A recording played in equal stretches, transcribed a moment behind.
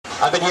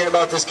I've been hearing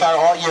about this car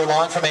all year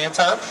long from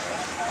Anton.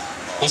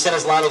 He said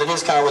it's louder than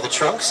his car with a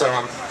trunk, so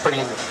I'm pretty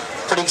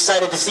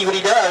excited to see what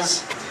he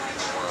does.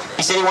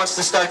 He said he wants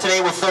to start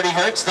today with 30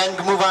 hertz, then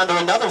move on to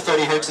another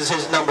 30 hertz is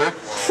his number,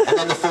 and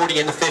then the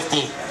 40 and the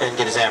 50 and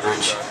get his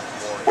average.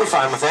 We're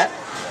fine with that.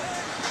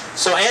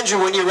 So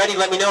Andrew, when you're ready,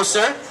 let me know,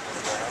 sir.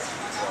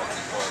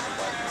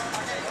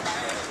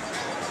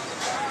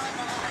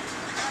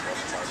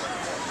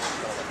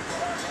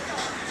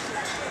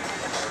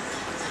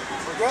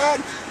 We're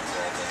good.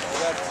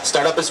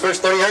 Start up his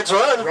first 30 hertz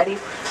run. Ready,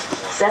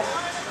 set,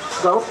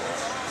 go.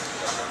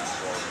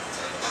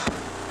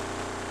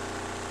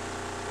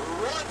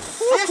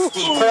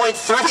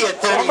 150.3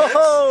 at 30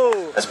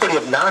 hertz. That's pretty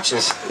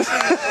obnoxious.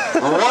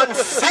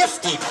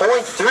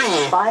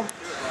 150.3. 5,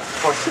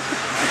 4,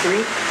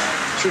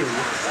 3, 2,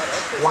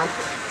 1.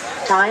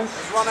 Time.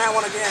 Let's run that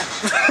one again.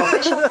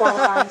 Official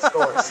qualifying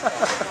scores.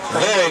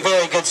 Very,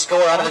 very good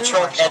score out of the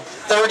trunk at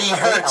 30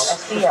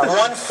 hertz.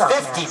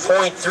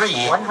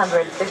 150.3.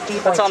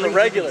 150.3. That's on the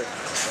regular.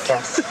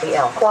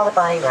 SPL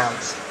qualifying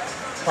rounds.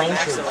 Plane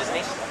 2.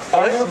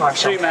 Andrew Marshall.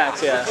 Street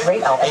Max, yeah.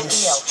 Real And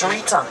SPL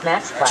Street Trunk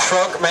Max class.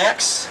 Trunk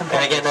Max.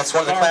 And again, that's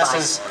one of the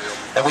classes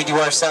that we do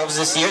ourselves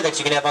this year, that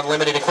you can have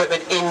unlimited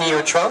equipment in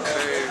your trunk.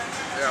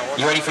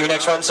 You ready for your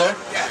next run, sir?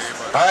 Yes.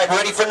 All right,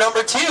 ready for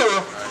number 2.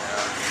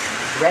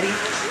 Ready,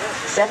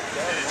 set,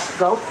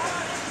 go.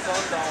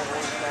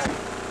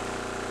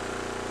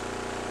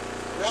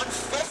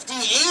 150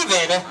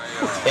 even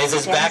is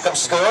his backup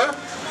score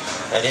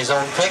and his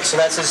own pick. So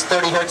that's his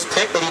 30 hertz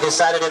pick that he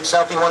decided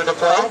himself he wanted to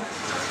play.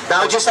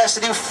 Now he just has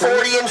to do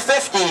 40 and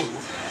 50.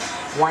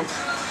 1.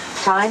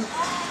 Time.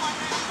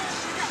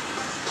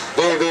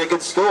 Very, very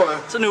good score.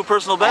 It's a new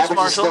personal best,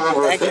 Average is Marshall. still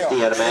over a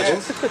 50, I'd imagine.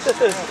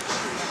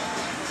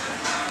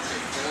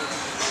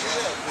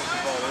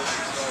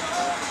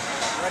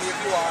 Ready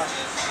if you are.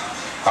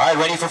 All right,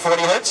 ready for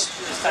 40 hertz?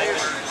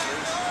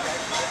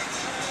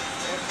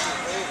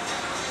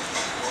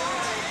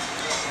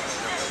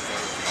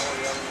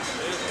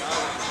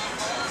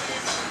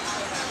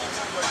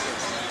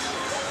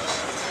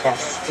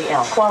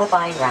 SPL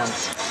qualifying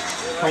rounds.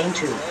 Plane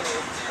 2.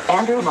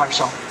 Andrew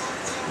Marshall.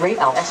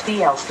 Real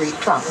SPL Street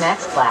Trunk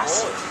Max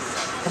class.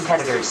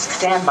 Competitors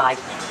stand by.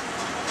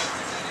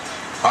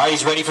 All right,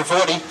 he's ready for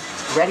 40.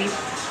 Ready,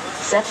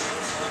 set,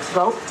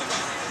 go.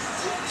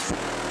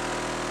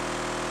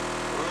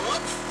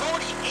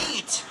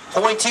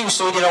 148.2,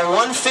 so we did a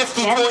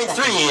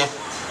 150.3,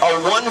 a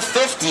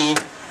 150,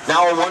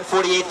 now a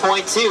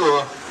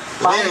 148.2.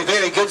 Very,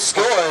 very good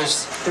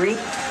scores. 3,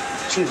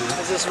 2.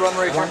 Is this run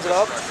where he turns it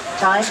up?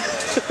 Time.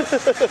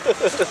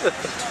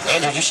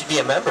 Andrew, you should be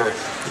a member.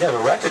 You have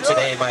a record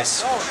today, my.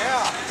 Oh,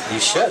 yeah.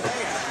 You should.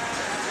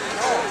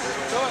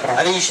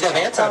 I think you should have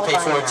Anton pay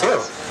for it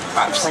too.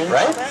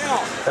 Right?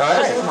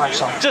 All right.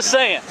 Marshall. Just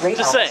saying.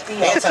 Just saying.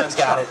 Anton's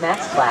got it.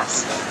 Max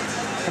class.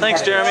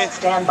 Thanks, Jeremy.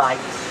 Stand by.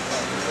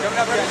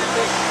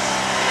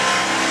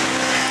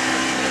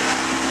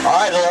 All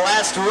right, the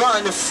last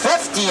run,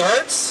 50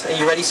 hertz. Are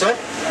you ready, sir?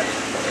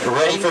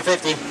 Ready for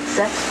 50.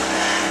 Set,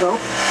 go.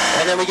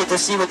 And then we get to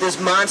see what this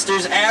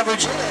monster's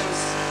average is.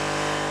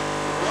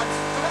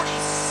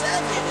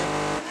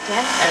 147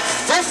 at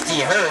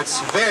 50 hertz.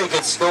 Very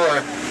good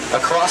score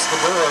across the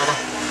board.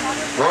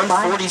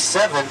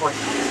 147.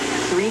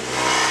 3,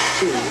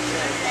 2,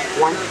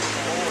 1.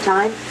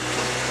 Time.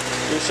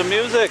 Do some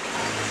music.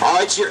 All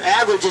right, your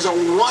average is a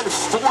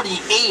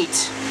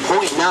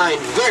 148.9.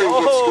 Very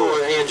good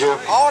score, Andrew.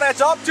 Oh, that's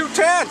up 2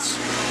 tenths.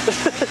 Up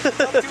 2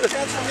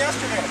 tenths from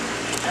yesterday.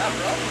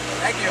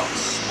 Thank you.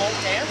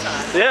 Smoked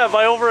Anton. Yeah,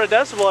 by over a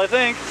decibel, I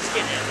think.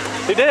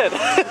 He did.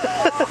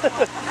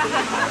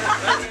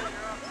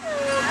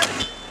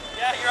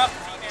 Yeah, you're up.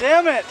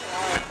 Damn it.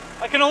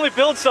 I can only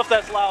build stuff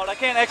that's loud. I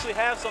can't actually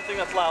have something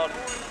that's loud.